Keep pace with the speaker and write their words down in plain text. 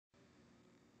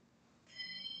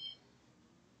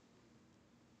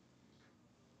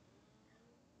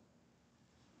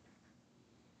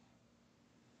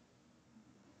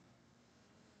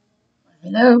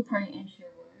Hello, pray and share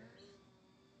words.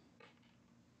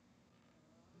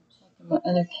 Checking my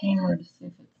other camera to see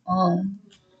if it's on.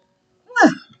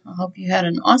 I hope you had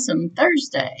an awesome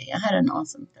Thursday. I had an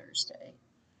awesome Thursday.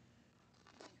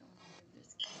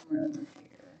 This camera over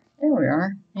here. There we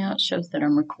are. Now it shows that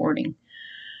I'm recording.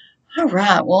 All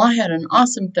right. Well, I had an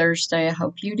awesome Thursday. I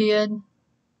hope you did.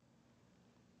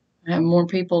 I have more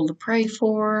people to pray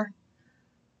for.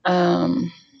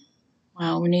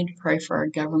 Wow, we need to pray for our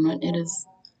government. It is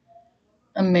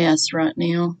a mess right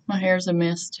now. My hair's a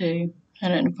mess too.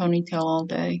 Had it in a ponytail all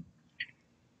day.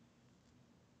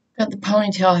 Got the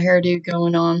ponytail hairdo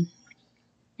going on.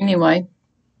 Anyway,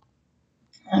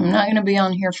 I'm not going to be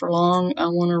on here for long. I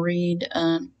want to read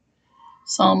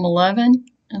Psalm 11.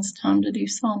 It's time to do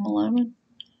Psalm 11.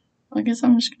 I guess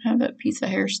I'm just going to have that piece of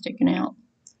hair sticking out.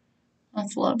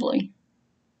 That's lovely.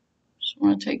 Just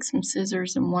want to take some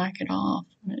scissors and whack it off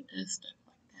when it does stuff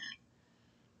like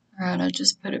that. Alright, I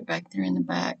just put it back there in the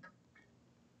back.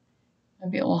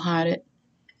 Maybe it will hide it.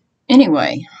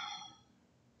 Anyway,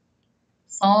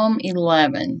 Psalm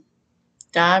 11.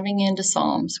 Diving into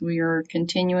Psalms. We are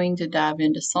continuing to dive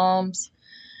into Psalms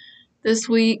this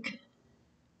week.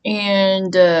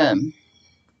 And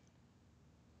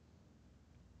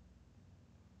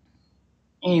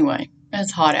anyway,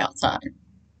 it's hot outside.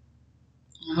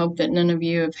 I hope that none of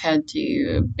you have had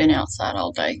to been outside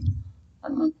all day.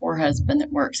 Like my poor husband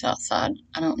that works outside.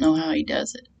 I don't know how he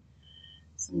does it.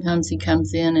 Sometimes he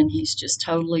comes in and he's just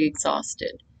totally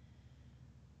exhausted.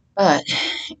 But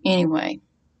anyway,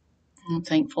 I'm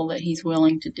thankful that he's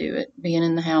willing to do it. Being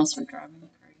in the house would drive me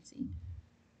crazy.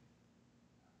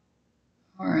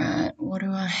 All right, what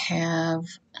do I have?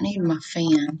 I need my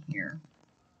fan here.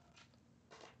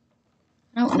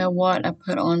 I don't know what I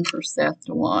put on for Seth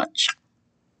to watch.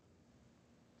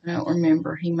 I don't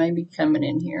remember. He may be coming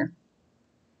in here.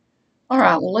 All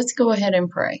right, well, let's go ahead and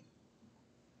pray.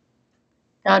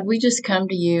 God, we just come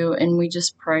to you and we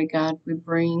just pray, God.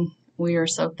 We are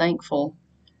so thankful.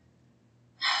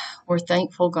 We're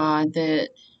thankful, God, that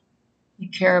you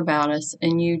care about us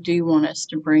and you do want us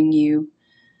to bring you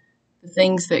the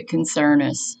things that concern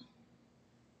us.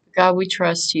 God, we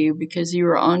trust you because you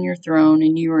are on your throne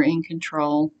and you are in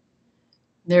control.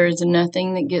 There is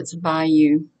nothing that gets by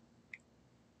you.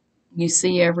 You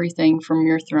see everything from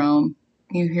your throne.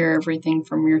 You hear everything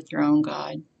from your throne,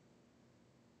 God.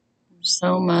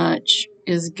 So much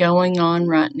is going on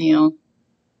right now.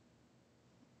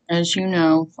 As you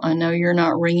know, I know you're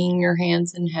not wringing your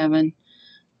hands in heaven.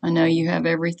 I know you have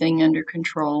everything under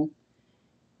control.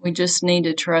 We just need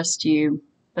to trust you,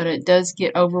 but it does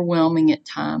get overwhelming at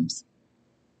times.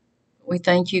 We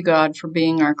thank you, God, for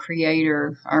being our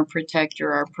creator, our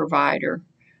protector, our provider,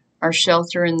 our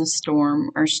shelter in the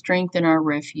storm, our strength and our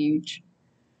refuge.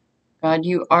 God,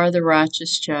 you are the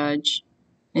righteous judge,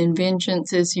 and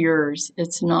vengeance is yours.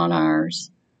 It's not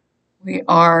ours. We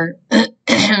are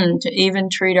to even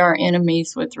treat our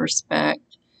enemies with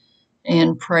respect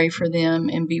and pray for them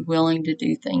and be willing to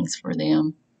do things for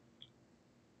them.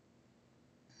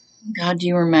 God,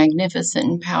 you are magnificent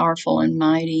and powerful and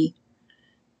mighty,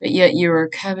 but yet you are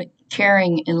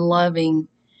caring and loving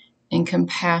and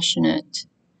compassionate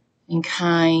and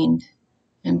kind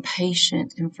and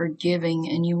patient and forgiving,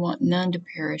 and you want none to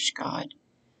perish, God.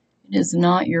 It is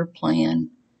not your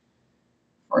plan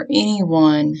for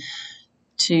anyone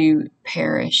to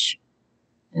perish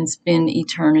and spend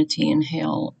eternity in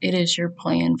hell. It is your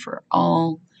plan for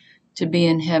all to be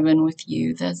in heaven with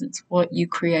you. That's what you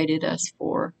created us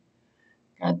for.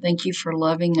 God, thank you for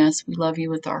loving us. We love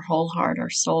you with our whole heart, our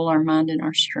soul, our mind, and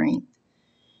our strength.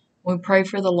 We pray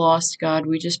for the lost, God.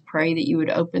 We just pray that you would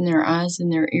open their eyes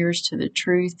and their ears to the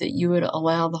truth, that you would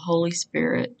allow the Holy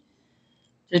Spirit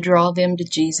to draw them to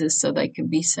Jesus so they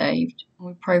could be saved.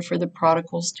 We pray for the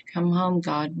prodigals to come home,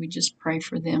 God. We just pray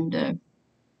for them to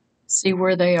see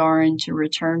where they are and to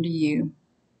return to you,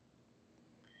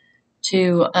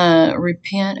 to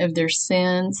repent of their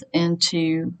sins and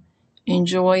to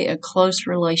enjoy a close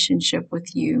relationship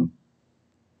with you.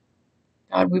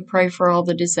 God, we pray for all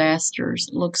the disasters.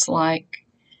 It looks like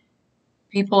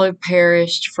people have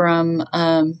perished from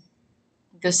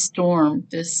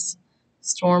this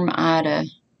storm Ida,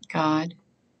 God.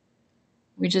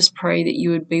 We just pray that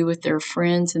you would be with their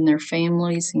friends and their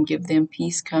families and give them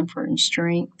peace, comfort, and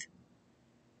strength.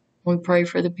 We pray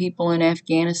for the people in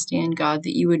Afghanistan, God,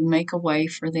 that you would make a way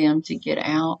for them to get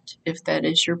out, if that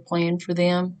is your plan for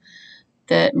them,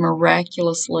 that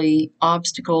miraculously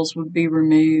obstacles would be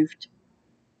removed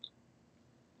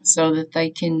so that they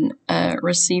can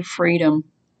receive freedom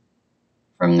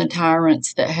from the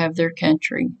tyrants that have their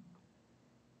country.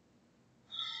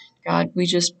 God, we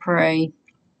just pray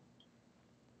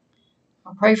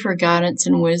I pray for guidance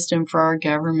and wisdom for our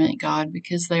government, God,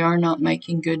 because they are not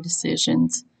making good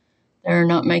decisions. They're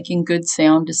not making good,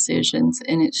 sound decisions,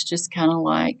 and it's just kind of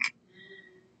like,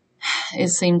 it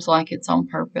seems like it's on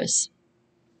purpose.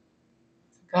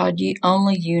 God,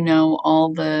 only you know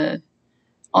all the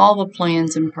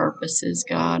plans and purposes,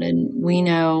 God, and we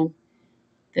know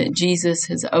that Jesus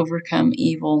has overcome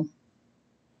evil,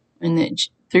 and that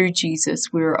through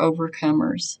Jesus we're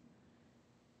overcomers.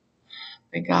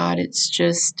 But God, it's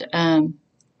just kind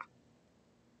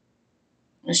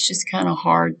of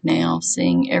hard now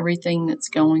seeing everything that's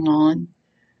going on,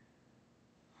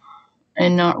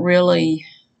 and not really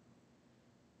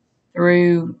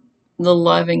through the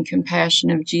love and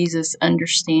compassion of Jesus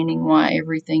understanding why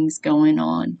everything's going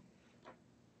on.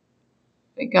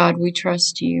 But God, we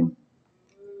trust you.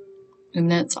 And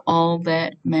that's all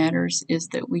that matters, is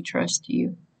that we trust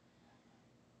you.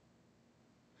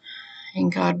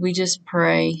 And God, we just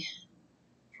pray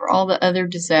for all the other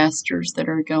disasters that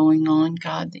are going on,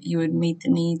 God, that you would meet the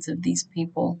needs of these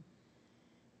people.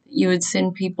 That you would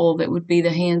send people that would be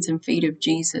the hands and feet of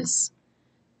Jesus.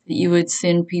 That you would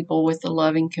send people with the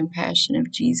loving compassion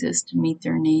of Jesus to meet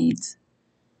their needs.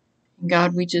 And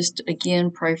God, we just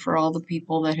again pray for all the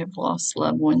people that have lost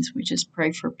loved ones. We just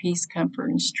pray for peace, comfort,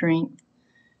 and strength.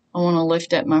 I want to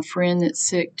lift up my friend that's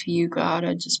sick to you, God.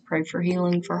 I just pray for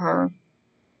healing for her.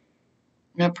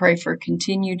 And I pray for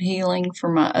continued healing for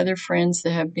my other friends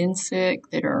that have been sick,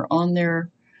 that are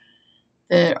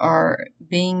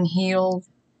being healed.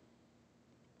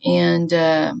 And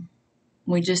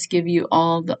we just give you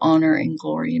all the honor and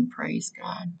glory and praise,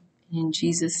 God. In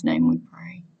Jesus' name we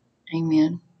pray.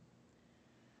 Amen.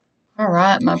 All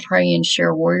right, my pray and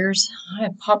share warriors. I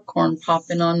have popcorn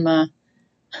popping on my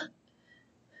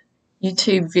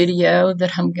YouTube video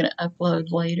that I'm going to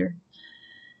upload later.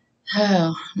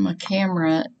 Oh, my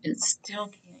camera, it still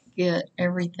can't get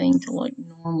everything to look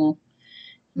normal.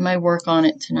 I may work on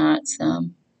it tonight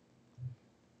some.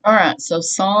 All right, so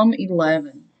Psalm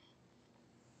 11.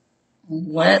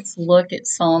 Let's look at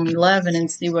Psalm 11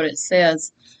 and see what it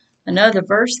says. Another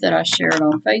verse that I shared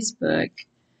on Facebook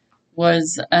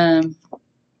was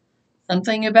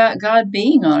something about God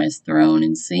being on his throne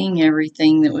and seeing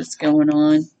everything that was going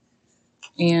on.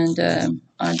 And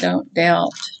I don't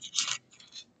doubt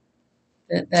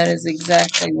that that is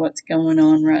exactly what's going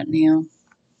on right now.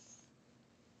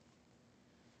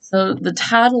 So the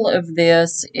title of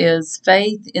this is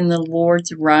Faith in the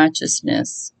Lord's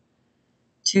Righteousness.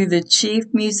 To the chief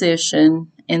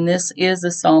musician, and this is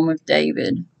a Psalm of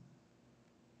David,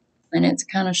 and it's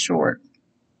kind of short.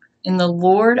 In the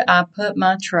Lord I put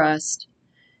my trust.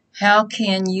 How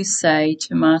can you say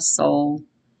to my soul,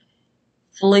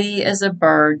 flee as a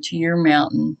bird to your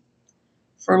mountain?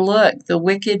 For look, the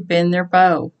wicked bend their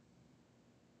bow.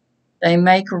 They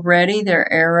make ready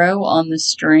their arrow on the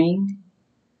string,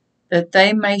 that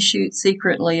they may shoot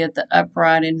secretly at the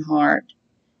upright in heart.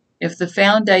 If the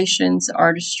foundations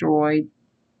are destroyed,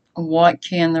 what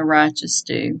can the righteous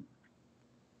do?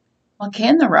 What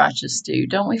can the righteous do?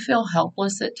 Don't we feel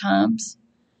helpless at times?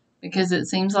 Because it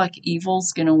seems like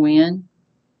evil's going to win,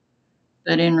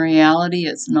 but in reality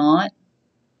it's not.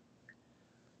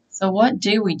 So what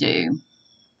do we do?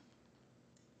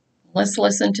 Let's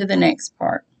listen to the next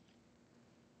part.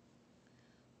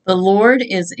 The Lord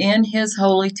is in his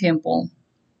holy temple.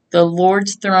 The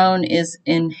Lord's throne is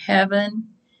in heaven.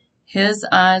 His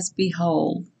eyes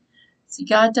behold. See,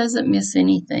 God doesn't miss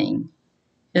anything.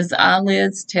 His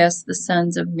eyelids test the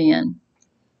sons of men.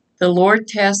 The Lord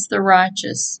tests the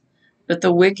righteous, but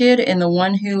the wicked and the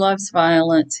one who loves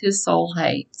violence his soul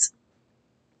hates.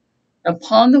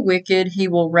 Upon the wicked he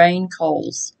will rain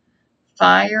coals.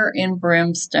 Fire and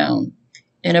brimstone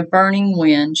and a burning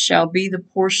wind shall be the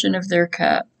portion of their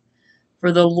cup.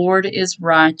 For the Lord is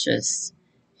righteous.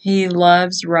 He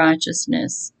loves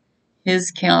righteousness.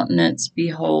 His countenance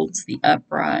beholds the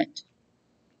upright.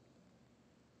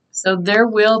 So there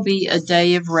will be a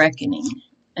day of reckoning.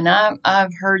 And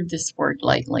I've heard this word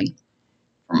lately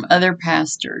from other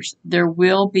pastors. There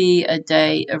will be a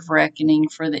day of reckoning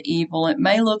for the evil. It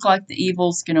may look like the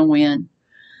evil's going to win,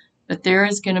 but there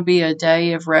is going to be a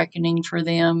day of reckoning for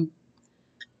them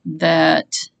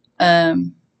that God's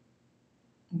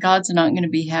not going to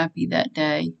be happy that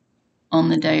day, on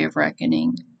the day of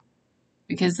reckoning,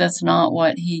 because that's not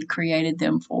what he created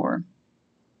them for.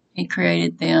 He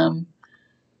created them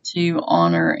to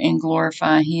honor and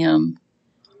glorify him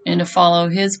and to follow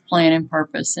his plan and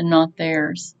purpose and not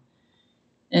theirs.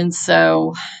 And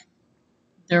so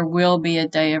there will be a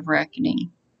day of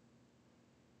reckoning.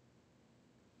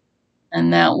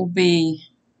 And that will be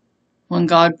when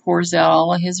God pours out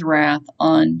all of his wrath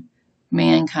on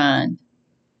mankind.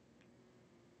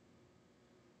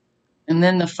 And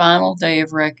then the final day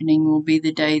of reckoning will be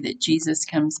the day that Jesus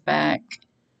comes back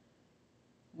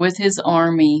with his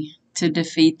army to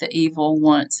defeat the evil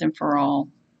once and for all.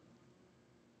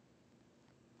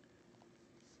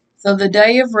 So the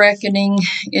day of reckoning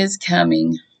is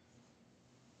coming.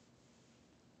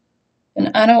 And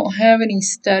I don't have any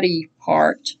study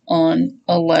part on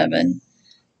 11.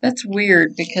 That's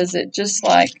weird because it just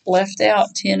like left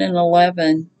out 10 and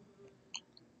 11.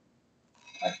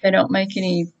 Like they don't make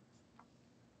any,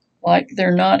 like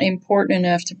they're not important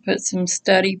enough to put some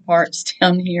study parts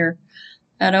down here.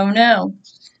 I don't know.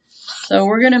 So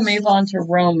we're going to move on to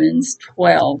Romans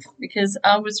 12 because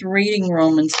I was reading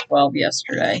Romans 12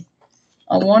 yesterday.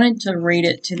 I wanted to read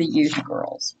it to the youth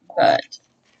girls, but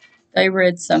they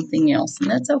read something else,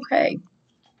 and that's okay.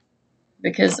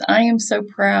 Because I am so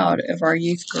proud of our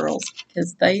youth girls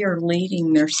because they are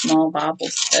leading their small Bible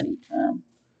study time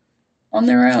on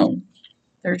their own.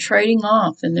 They're trading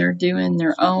off and they're doing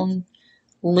their own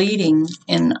leading,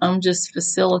 and I'm just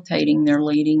facilitating their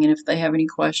leading, and if they have any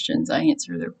questions, I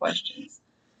answer their questions.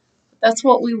 That's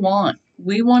what we want.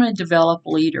 We want to develop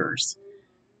leaders.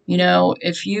 You know,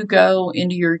 if you go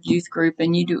into your youth group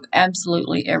and you do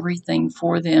absolutely everything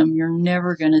for them, you're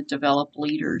never going to develop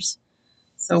leaders.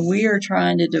 So we are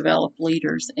trying to develop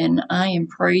leaders, and I am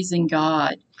praising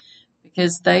God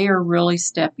because they are really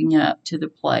stepping up to the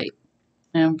plate.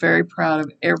 And I'm very proud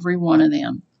of every one of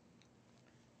them.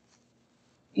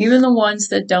 Even the ones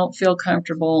that don't feel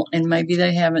comfortable and maybe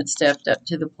they haven't stepped up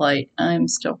to the plate, I'm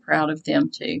still proud of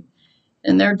them too.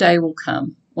 And their day will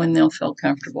come when they'll feel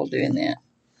comfortable doing that.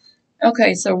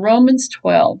 Okay, so Romans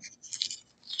 12.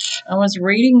 I was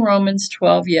reading Romans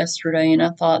 12 yesterday, and I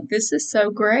thought, this is so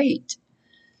great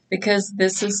because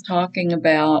this is talking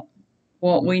about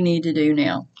what we need to do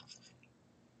now.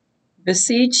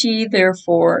 Beseech ye,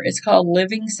 therefore, it's called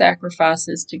living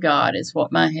sacrifices to God, is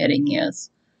what my heading is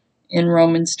in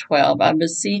Romans 12. I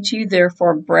beseech you,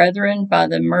 therefore, brethren, by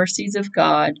the mercies of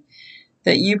God,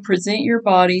 that you present your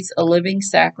bodies a living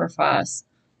sacrifice,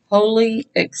 holy,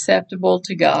 acceptable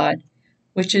to God,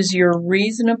 which is your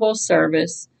reasonable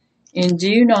service, and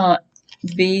do not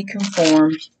be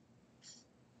conformed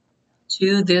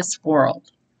to this world,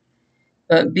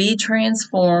 but be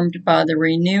transformed by the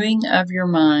renewing of your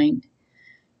mind,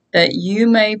 that you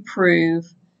may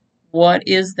prove what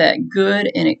is that good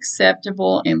and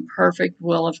acceptable and perfect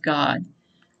will of God.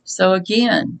 So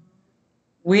again,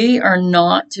 we are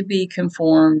not to be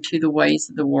conformed to the ways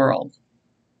of the world.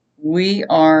 We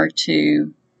are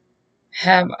to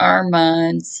have our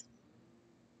minds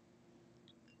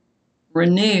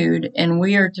renewed, and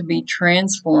we are to be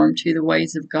transformed to the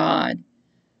ways of God,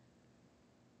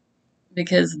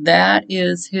 because that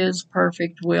is his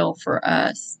perfect will for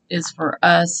us, is for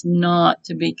us not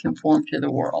to be conformed to the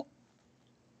world.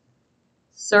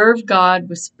 Serve God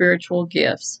with spiritual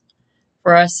gifts.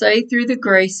 For I say through the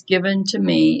grace given to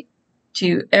me,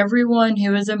 to everyone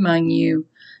who is among you,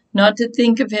 not to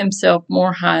think of himself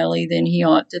more highly than he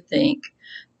ought to think,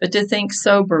 but to think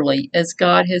soberly, as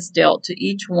God has dealt to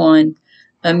each one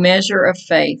a measure of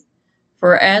faith.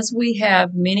 For as we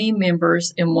have many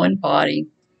members in one body,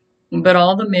 but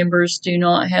all the members do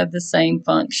not have the same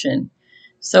function,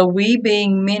 so we,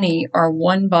 being many, are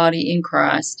one body in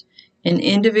Christ, and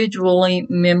individually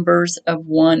members of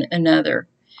one another,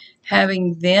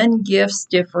 having then gifts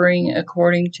differing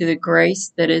according to the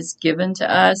grace that is given to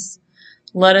us,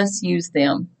 let us use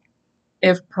them.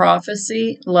 If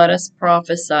prophecy, let us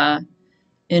prophesy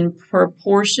in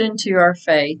proportion to our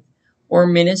faith, or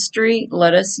ministry,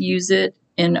 let us use it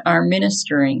in our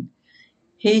ministering.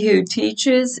 He who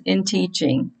teaches in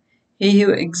teaching, he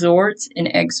who exhorts in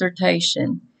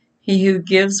exhortation, he who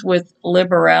gives with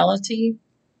liberality,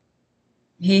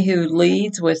 he who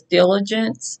leads with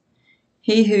diligence,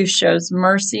 he who shows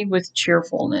mercy with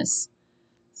cheerfulness.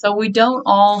 So we don't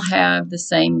all have the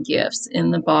same gifts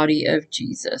in the body of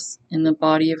Jesus, in the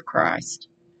body of Christ.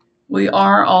 We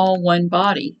are all one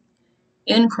body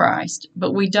in Christ,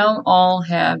 but we don't all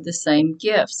have the same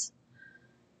gifts.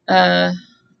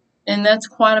 And that's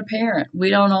quite apparent.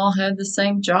 We don't all have the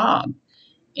same job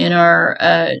in our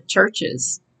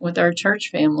churches. With our church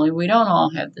family, we don't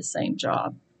all have the same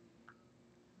job.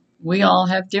 We all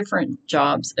have different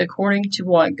jobs according to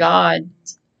what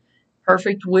God's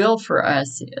perfect will for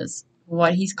us is,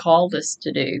 what he's called us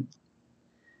to do.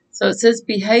 So it says,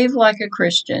 behave like a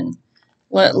Christian.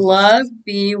 Let love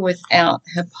be without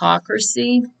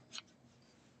hypocrisy.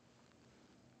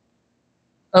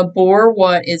 Abhor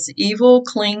what is evil,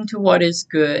 cling to what is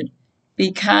good.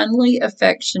 Be kindly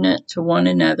affectionate to one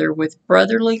another with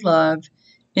brotherly love,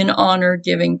 in honor,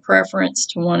 giving preference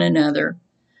to one another.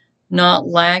 not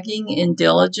lagging in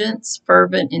diligence,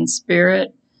 fervent in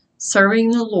spirit,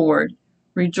 serving the Lord,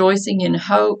 rejoicing in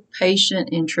hope, patient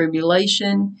in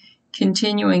tribulation,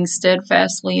 continuing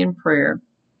steadfastly in prayer,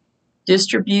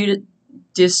 distributing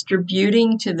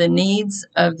to the needs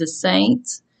of the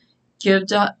saints,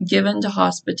 given to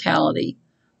hospitality.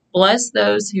 Bless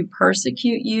those who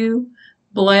persecute you,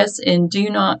 bless and do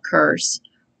not curse.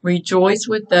 Rejoice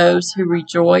with those who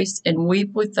rejoice, and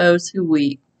weep with those who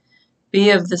weep.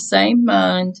 Be of the same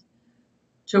mind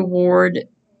toward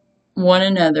one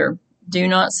another. Do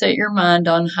not set your mind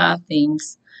on high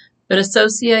things, but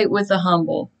associate with the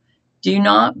humble. Do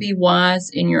not be wise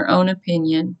in your own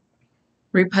opinion.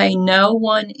 Repay no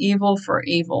one evil for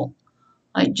evil.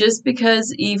 Like, just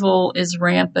because evil is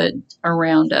rampant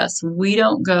around us, we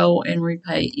don't go and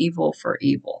repay evil for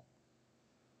evil.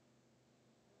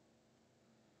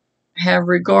 Have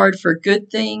regard for good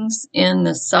things in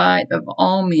the sight of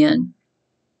all men.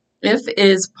 If it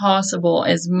is possible,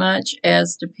 as much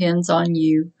as depends on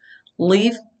you,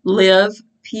 live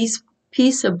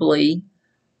peaceably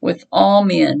with all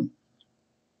men.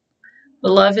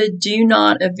 Beloved, do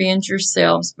not avenge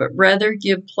yourselves, but rather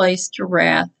give place to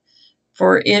wrath.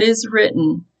 For it is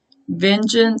written,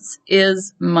 vengeance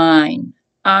is mine,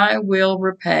 I will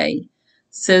repay,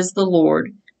 says the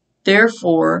Lord.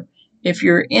 Therefore, if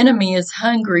your enemy is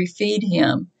hungry, feed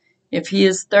him. If he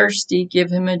is thirsty,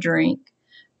 give him a drink.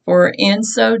 For in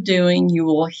so doing, you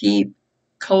will heap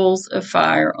coals of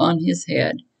fire on his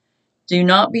head. Do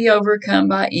not be overcome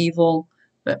by evil,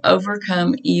 but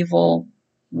overcome evil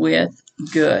with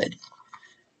good.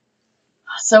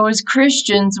 So as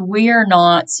Christians, we are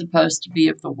not supposed to be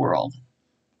of the world.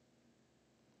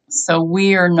 So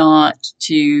we are not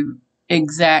to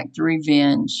exact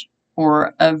revenge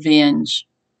or avenge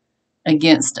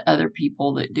against other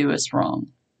people that do us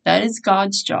wrong. That is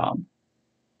God's job.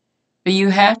 But you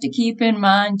have to keep in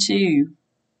mind too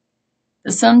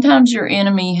that sometimes your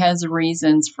enemy has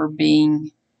reasons for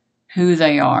being who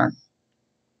they are.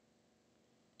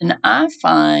 And I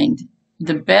find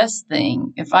the best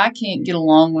thing, if I can't get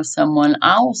along with someone,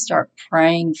 I will start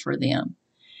praying for them.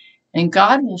 And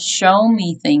God will show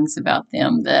me things about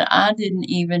them that I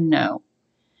didn't even know.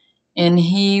 And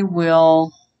He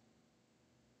will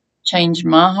change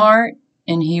my heart,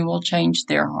 and He will change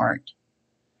their heart.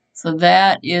 So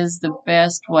that is the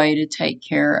best way to take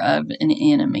care of an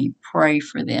enemy. Pray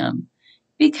for them.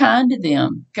 Be kind to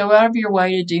them. Go out of your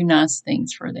way to do nice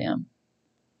things for them.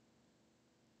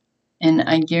 And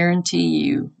I guarantee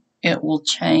you, it will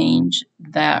change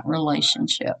that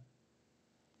relationship.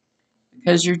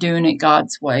 Because you're doing it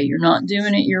God's way. You're not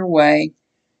doing it your way.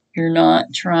 You're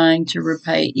not trying to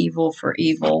repay evil for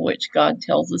evil, which God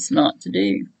tells us not to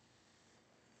do.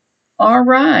 All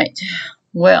right.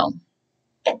 Well,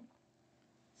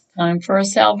 time for a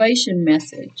salvation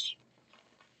message.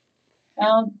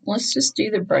 Let's just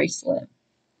do the bracelet.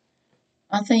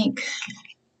 I think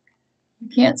you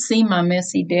can't see my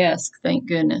messy desk, thank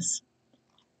goodness,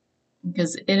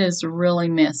 because it is really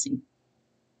messy.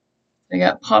 I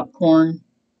got popcorn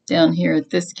down here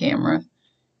at this camera,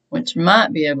 which you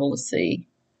might be able to see.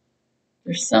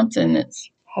 There's something that's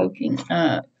poking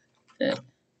up that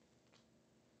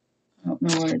I don't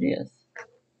know what it is.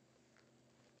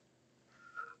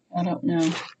 I don't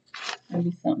know.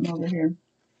 Maybe something over here.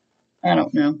 I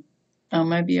don't know. Oh,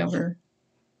 maybe over.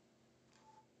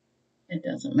 It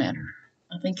doesn't matter.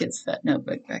 I think it's that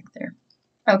notebook back there.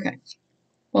 Okay.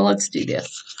 Well, let's do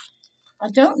this. I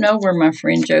don't know where my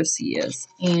friend Josie is,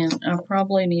 and I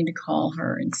probably need to call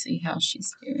her and see how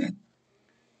she's doing.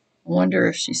 I wonder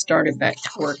if she started back to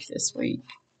work this week.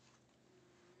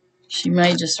 She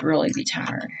may just really be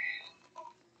tired.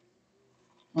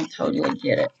 I totally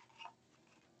get it.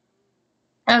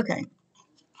 Okay.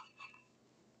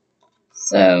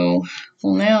 So,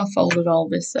 well, now I folded all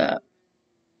this up.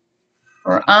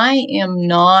 For I am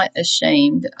not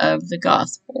ashamed of the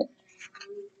gospel.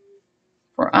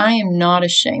 For I am not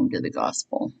ashamed of the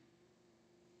gospel.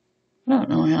 I don't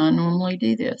know how I normally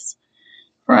do this.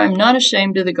 For I am not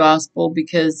ashamed of the gospel,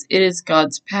 because it is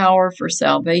God's power for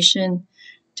salvation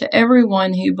to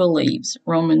everyone who believes.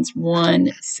 Romans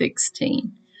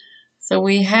 1:16. So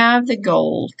we have the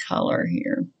gold color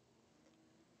here.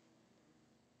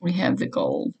 We have the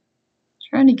gold.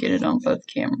 Trying to get it on both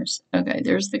cameras. Okay,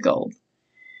 there's the gold.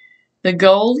 The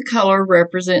gold color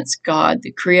represents God,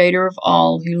 the creator of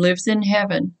all, who lives in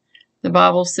heaven. The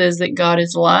Bible says that God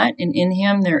is light, and in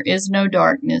Him there is no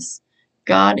darkness.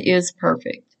 God is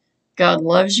perfect. God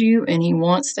loves you, and He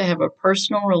wants to have a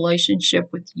personal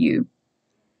relationship with you.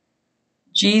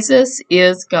 Jesus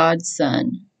is God's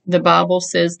Son. The Bible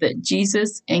says that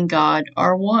Jesus and God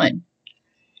are one.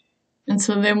 And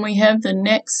so then we have the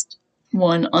next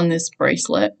one on this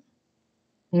bracelet,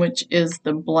 which is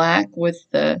the black with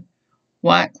the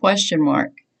white question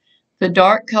mark. The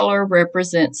dark color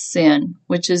represents sin,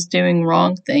 which is doing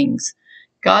wrong things.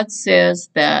 God says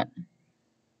that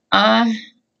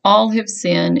all have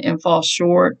sinned and fall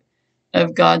short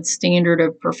of God's standard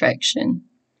of perfection.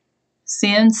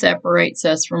 Sin separates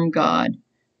us from God.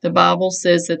 The Bible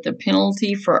says that the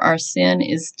penalty for our sin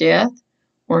is death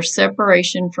or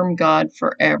separation from God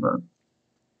forever.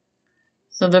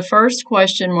 So the first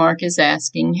question mark is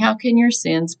asking, how can your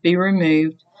sins be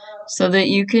removed so that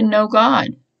you can know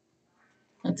God?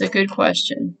 That's a good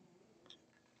question.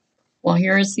 Well,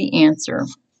 here is the answer.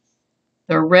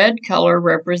 The red color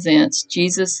represents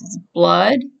Jesus'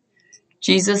 blood.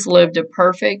 Jesus lived a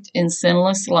perfect and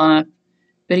sinless life,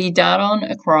 but he died on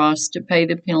a cross to pay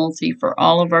the penalty for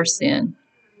all of our sin.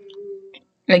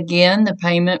 Again, the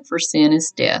payment for sin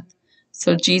is death.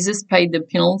 So Jesus paid the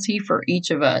penalty for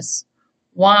each of us.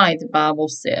 Why? The Bible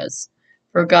says,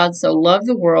 for God so loved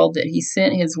the world that he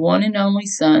sent his one and only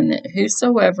Son, that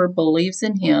whosoever believes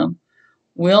in him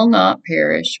will not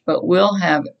perish, but will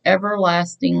have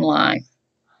everlasting life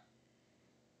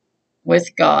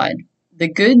with God. The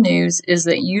good news is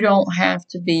that you don't have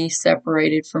to be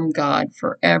separated from God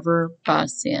forever by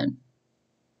sin.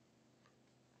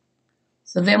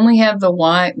 So then we have the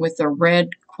white with a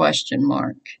red question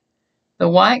mark. The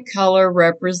white color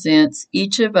represents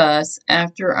each of us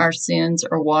after our sins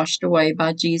are washed away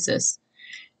by Jesus.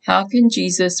 How can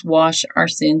Jesus wash our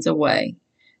sins away?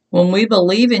 When we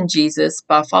believe in Jesus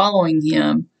by following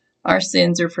him, our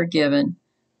sins are forgiven.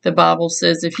 The Bible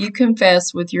says if you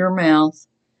confess with your mouth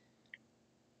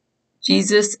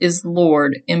Jesus is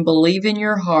Lord and believe in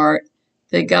your heart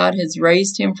that God has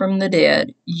raised him from the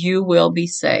dead, you will be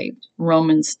saved.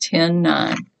 Romans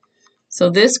 10:9. So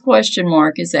this question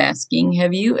mark is asking,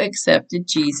 have you accepted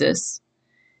Jesus'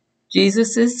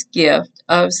 gift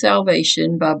of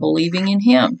salvation by believing in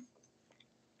him?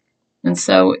 And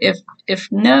so if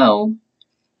no,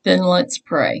 then let's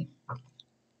pray.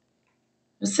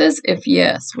 It says if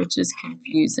yes, which is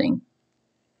confusing.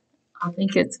 I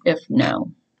think it's if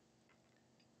no.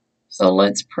 So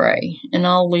let's pray, and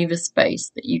I'll leave a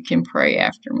space that you can pray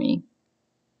after me.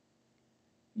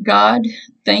 God,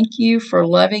 thank you for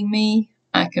loving me.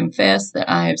 I confess that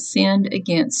I have sinned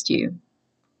against you.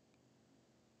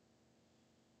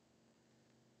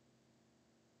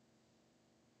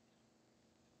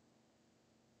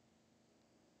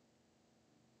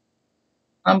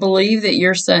 I believe that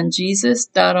your son Jesus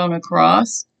died on a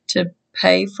cross to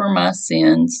pay for my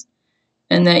sins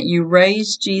and that you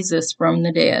raised Jesus from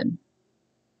the dead.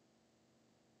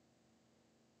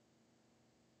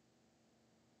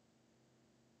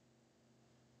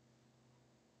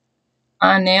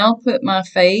 I now put my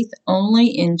faith only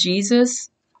in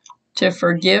Jesus to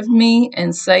forgive me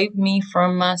and save me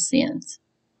from my sins.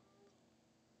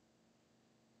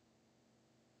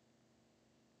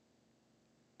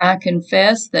 I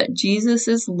confess that Jesus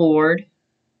is Lord.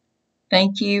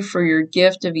 Thank you for your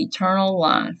gift of eternal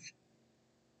life.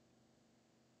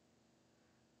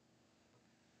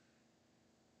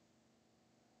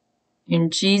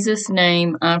 In Jesus'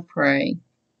 name I pray.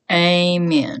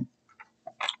 Amen.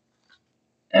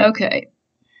 Okay.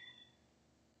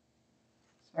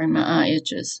 Sorry, my eye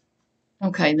itches.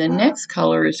 Okay, the next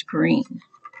color is green.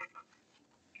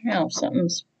 Now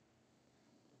something's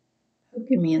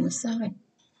poking me in the side.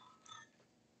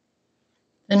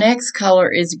 The next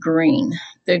color is green.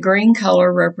 The green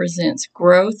color represents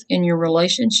growth in your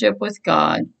relationship with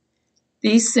God.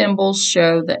 These symbols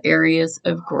show the areas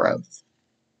of growth.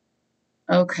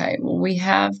 Okay, well, we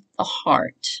have the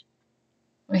heart.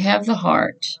 We have the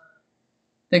heart.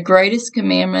 The greatest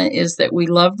commandment is that we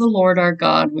love the Lord our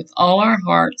God with all our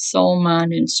heart, soul,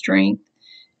 mind, and strength,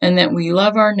 and that we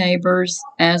love our neighbors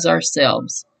as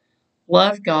ourselves.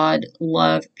 Love God,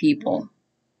 love people.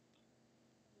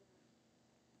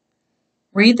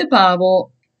 Read the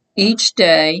Bible each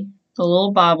day, the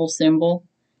little Bible symbol.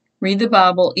 Read the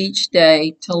Bible each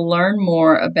day to learn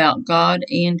more about God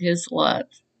and his love.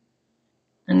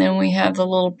 And then we have the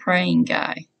little praying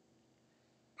guy.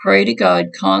 Pray to God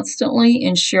constantly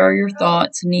and share your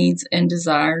thoughts, needs, and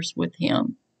desires with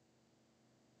him.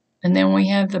 And then we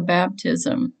have the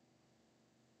baptism.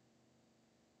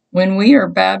 When we are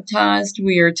baptized,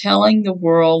 we are telling the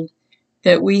world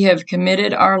that we have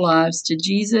committed our lives to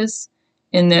Jesus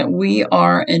and that we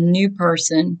are a new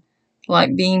person,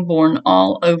 like being born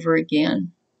all over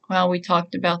again. Well, we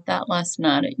talked about that last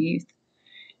night at youth.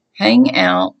 Hang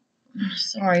out.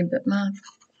 Sorry, but my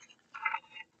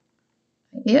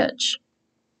itch.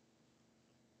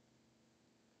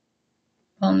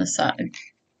 on the side.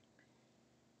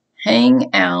 Hang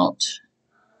out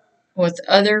with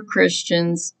other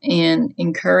Christians and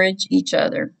encourage each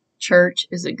other. Church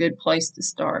is a good place to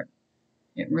start.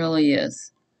 It really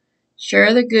is.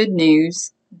 Share the good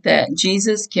news that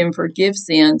Jesus can forgive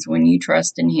sins when you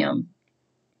trust in Him.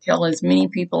 Tell as many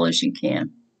people as you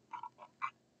can.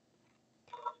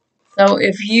 So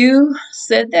if you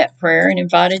said that prayer and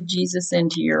invited Jesus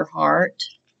into your heart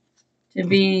to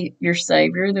be your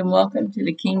Savior, then welcome to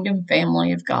the kingdom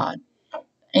family of God.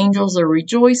 Angels are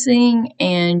rejoicing,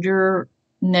 and your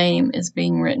name is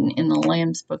being written in the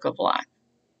Lamb's Book of Life.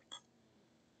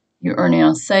 You are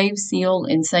now saved, sealed,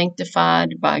 and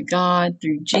sanctified by God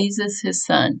through Jesus, His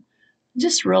Son. I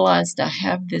just realized I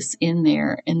have this in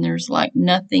there, and there's like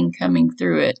nothing coming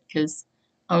through it because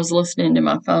I was listening to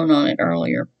my phone on it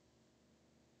earlier.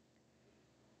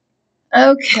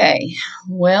 Okay,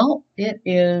 well, it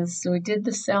is, we did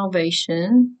the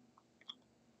salvation.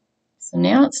 So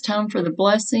now it's time for the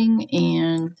blessing,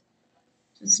 and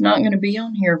it's not going to be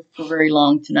on here for very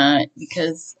long tonight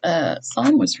because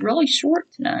Psalm was really short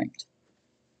tonight.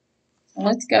 So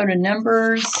let's go to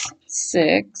Numbers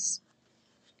 6,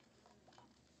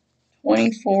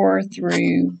 24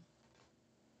 through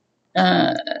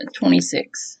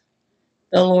 26.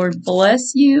 The Lord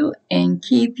bless you and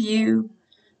keep you.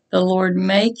 The Lord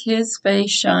make His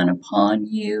face shine upon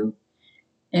you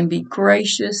and be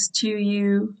gracious to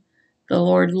you. The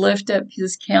Lord lift up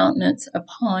His countenance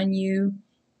upon you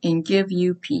and give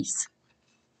you peace.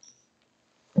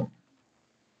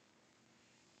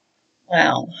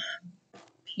 Wow.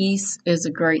 Peace is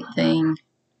a great thing.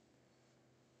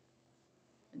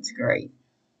 It's great.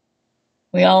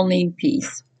 We all need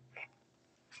peace.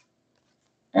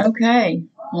 Okay.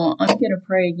 Well, I'm going to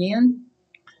pray again.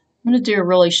 I'm going to do a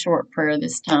really short prayer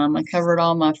this time. I covered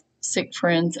all my sick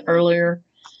friends earlier.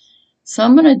 So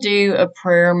I'm going to do a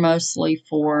prayer mostly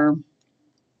for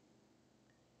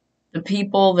the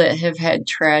people that have had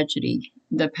tragedy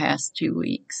the past 2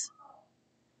 weeks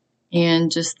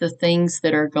and just the things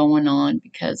that are going on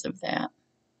because of that.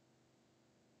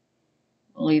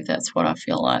 I believe that's what I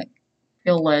feel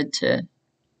led to.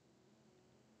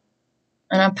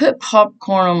 And I put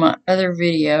popcorn on my other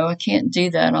video. I can't do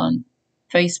that on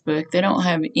Facebook. They don't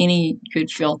have any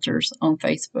good filters on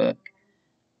Facebook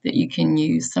that you can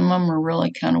use. Some of them are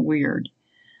really kind of weird.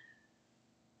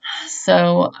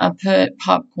 So I put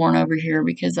popcorn over here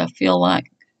because I feel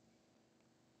like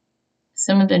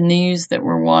some of the news that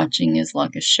we're watching is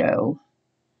like a show.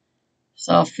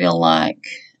 So I feel like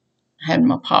I had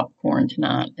my popcorn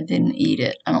tonight. I didn't eat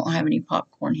it. I don't have any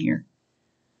popcorn here.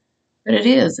 But it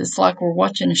is. It's like we're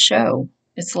watching a show.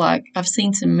 It's like I've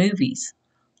seen some movies,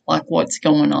 like what's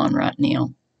going on right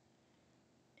now.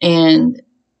 And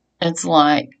it's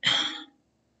like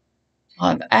a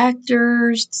lot of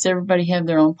actors. Does everybody have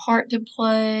their own part to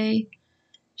play?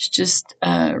 It's just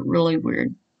really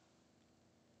weird.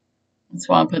 That's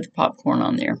why I put the popcorn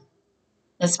on there.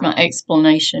 That's my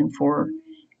explanation for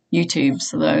YouTube,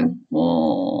 so they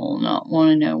will not want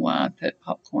to know why I put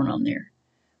popcorn on there.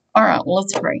 All right, well,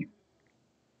 let's pray.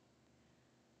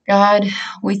 God,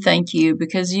 we thank you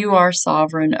because you are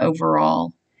sovereign over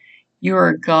all. You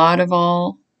are God of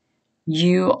all.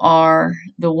 You are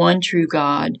the one true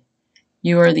God.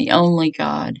 You are the only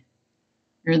God.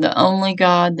 You're the only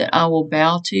God that I will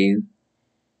bow to.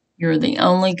 You're the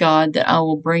only God that I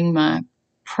will bring my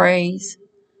praise,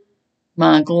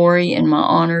 my glory, and my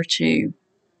honor to.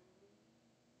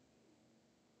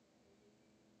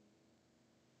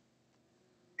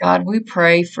 God, we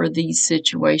pray for these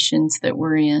situations that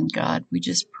we're in, God. We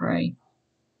just pray.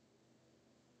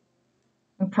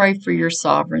 We pray for your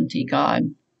sovereignty,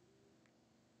 God.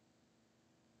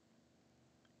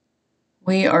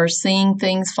 We are seeing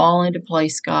things fall into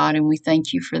place, God, and we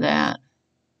thank you for that.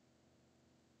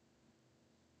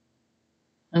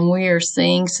 And we are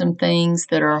seeing some things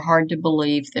that are hard to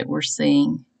believe that we're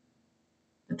seeing,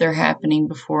 that they're happening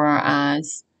before our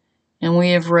eyes. And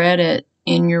we have read it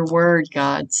in your word,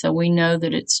 God, so we know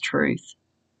that it's truth.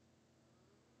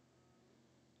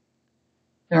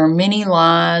 There are many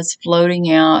lies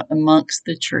floating out amongst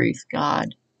the truth,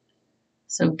 God.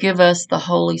 So give us the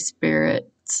Holy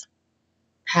Spirit's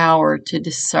power to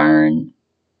discern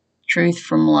truth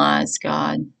from lies,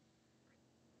 God.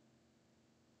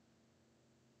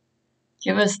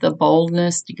 Give us the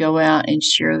boldness to go out and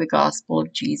share the gospel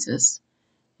of Jesus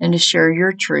and to share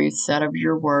your truths out of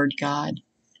your word, God.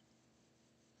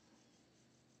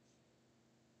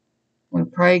 We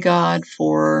pray, God,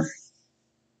 for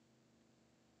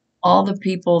all the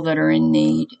people that are in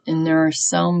need, and there are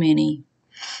so many.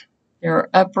 There are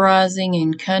uprising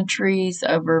in countries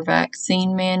over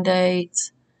vaccine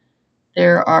mandates.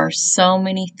 There are so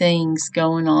many things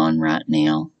going on right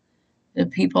now that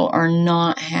people are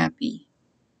not happy.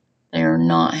 They are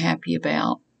not happy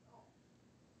about.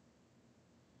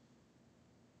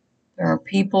 There are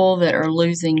people that are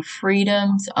losing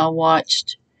freedoms. I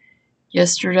watched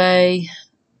yesterday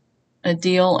a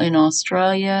deal in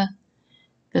Australia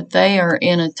that they are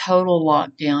in a total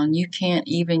lockdown. You can't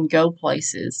even go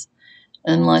places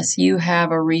unless you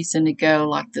have a reason to go,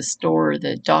 like the store or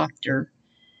the doctor.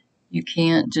 You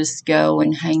can't just go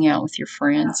and hang out with your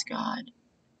friends, God,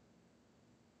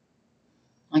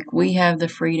 like we have the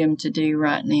freedom to do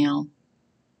right now.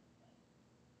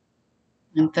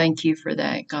 And thank you for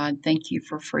that, God. Thank you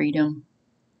for freedom.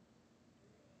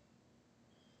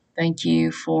 Thank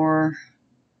you for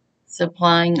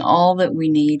supplying all that we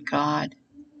need, God.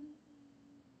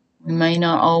 We may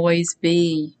not always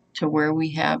be to where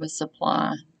we have a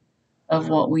supply of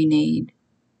what we need,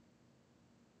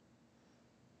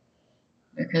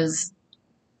 because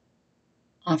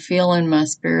I feel in my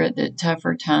spirit that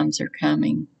tougher times are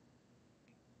coming.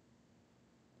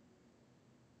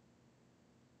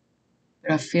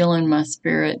 But I feel in my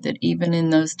spirit that even in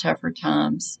those tougher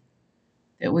times,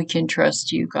 that we can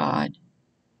trust you, God,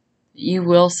 that you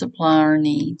will supply our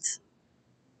needs,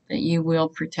 that you will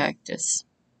protect us.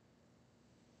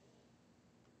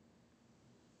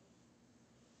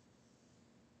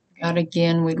 God,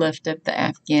 again, we lift up the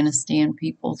Afghanistan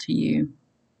people to you.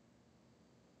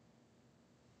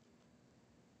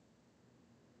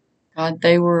 God,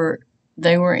 they were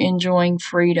enjoying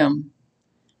freedom,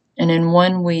 and in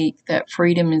 1 week that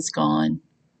freedom is gone,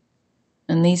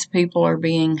 and these people are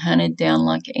being hunted down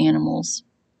like animals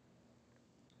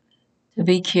to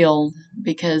be killed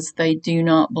because they do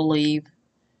not believe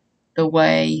the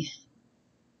way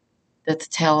that the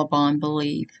Taliban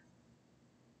believe.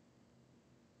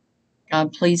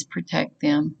 God, please protect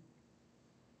them.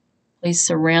 Please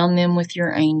surround them with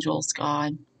your angels,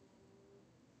 God.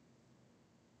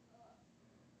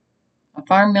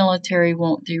 If our military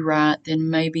won't do right, then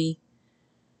maybe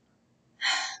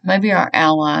our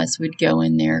allies would go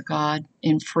in there, God,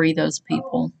 and free those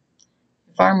people.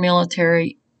 If our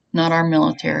military, not our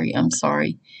military, I'm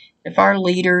sorry, if our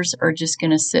leaders are just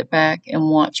going to sit back and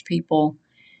watch people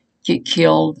get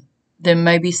killed, then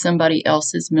maybe somebody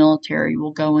else's military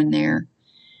will go in there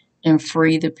and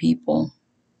free the people.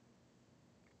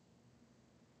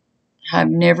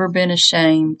 I've never been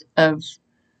ashamed of,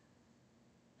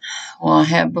 well, I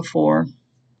have before,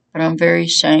 but I'm very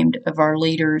ashamed of our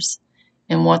leaders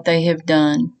and what they have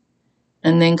done,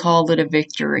 and then called it a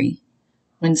victory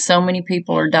when so many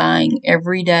people are dying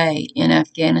every day in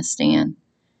Afghanistan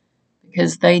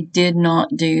because they did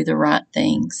not do the right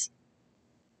things.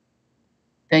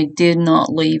 They did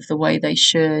not leave the way they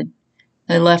should.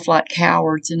 They left like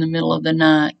cowards in the middle of the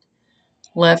night,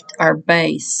 left our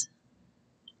base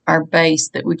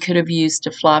that we could have used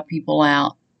to fly people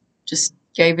out, just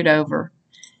gave it over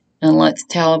and let the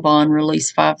Taliban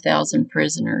release 5,000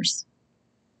 prisoners.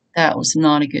 That was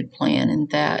not a good plan, and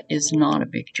that is not a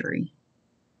victory.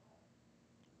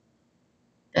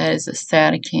 That is a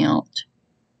sad account.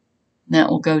 That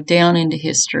will go down into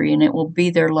history, and it will be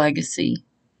their legacy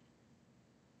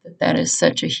that is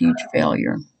such a huge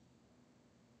failure.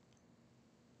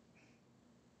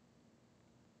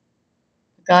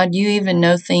 God, you even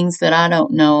know things that I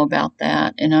don't know about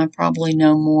that, and I probably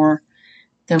know more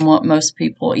than what most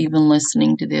people even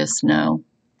listening to this know.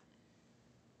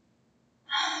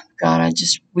 God,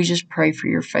 we just pray for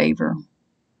your favor.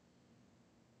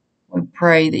 We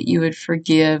pray that you would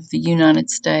forgive the United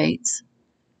States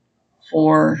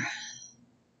for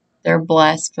their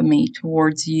blasphemy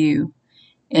towards you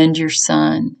and your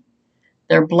Son,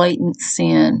 their blatant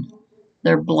sin,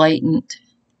 their blatant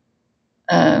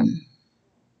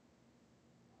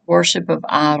worship of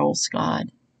idols,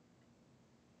 God.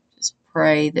 Just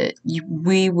pray that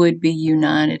we would be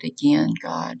united again,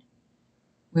 God.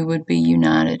 We would be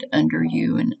united under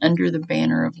you and under the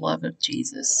banner of love of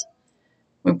Jesus.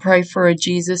 We pray for a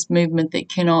Jesus movement that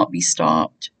cannot be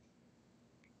stopped.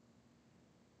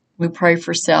 We pray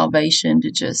for salvation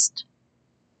to just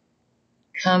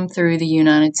come through the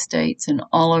United States and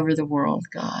all over the world,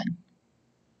 God.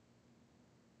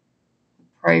 We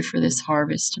pray for this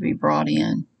harvest to be brought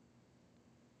in.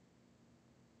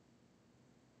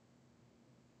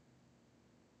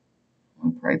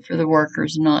 We pray for the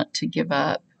workers not to give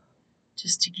up,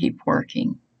 just to keep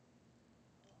working.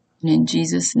 And in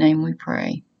Jesus' name we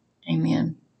pray.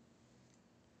 Amen.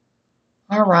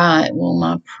 All right. Well,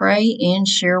 my pray and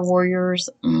share warriors,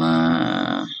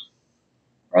 my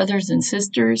brothers and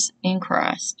sisters in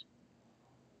Christ,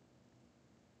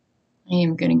 I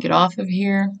am going to get off of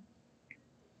here,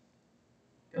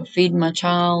 go feed my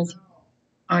child.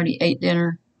 I already ate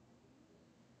dinner.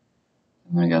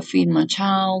 I'm going to go feed my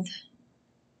child.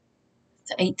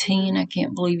 It's 18. I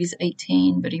can't believe he's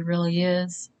 18, but he really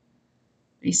is.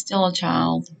 But he's still a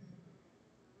child.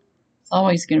 It's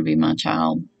always going to be my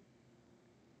child.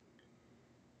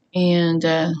 And,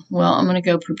 well, I'm going to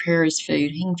go prepare his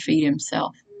food. He can feed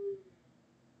himself.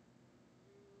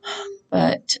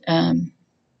 But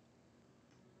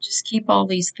just keep all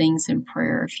these things in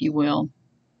prayer, if you will.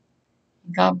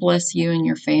 God bless you and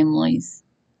your families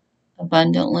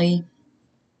abundantly.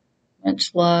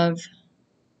 Much love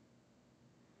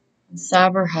and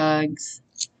cyber hugs.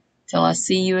 Till I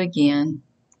see you again.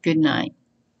 Good night.